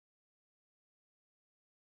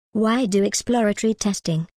Why do exploratory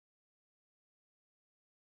testing?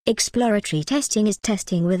 Exploratory testing is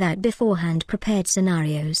testing without beforehand prepared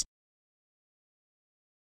scenarios.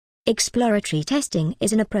 Exploratory testing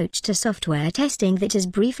is an approach to software testing that is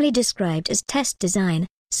briefly described as test design,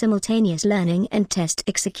 simultaneous learning and test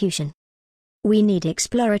execution. We need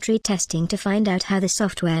exploratory testing to find out how the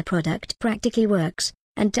software product practically works,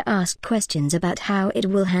 and to ask questions about how it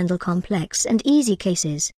will handle complex and easy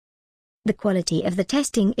cases. The quality of the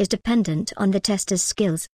testing is dependent on the tester's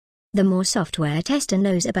skills. The more software tester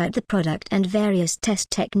knows about the product and various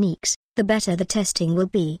test techniques, the better the testing will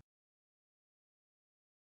be.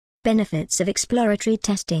 Benefits of exploratory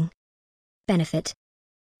testing. Benefit: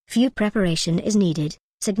 few preparation is needed,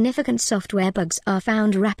 significant software bugs are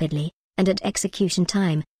found rapidly, and at execution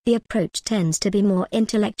time, the approach tends to be more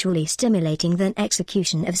intellectually stimulating than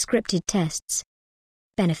execution of scripted tests.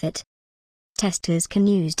 Benefit: testers can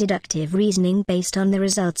use deductive reasoning based on the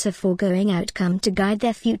results of foregoing outcome to guide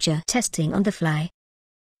their future testing on the fly.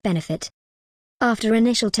 Benefit: after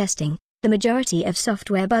initial testing, the majority of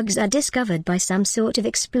software bugs are discovered by some sort of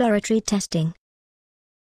exploratory testing.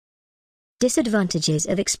 Disadvantages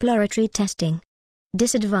of exploratory testing.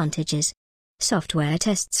 Disadvantages: software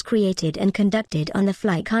tests created and conducted on the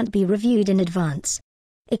fly can't be reviewed in advance.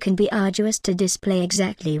 It can be arduous to display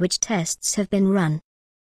exactly which tests have been run.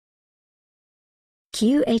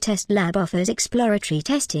 QA Test Lab offers exploratory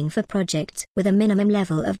testing for projects with a minimum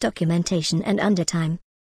level of documentation and under time.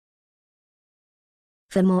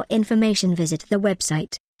 For more information visit the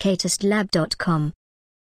website, ktestlab.com.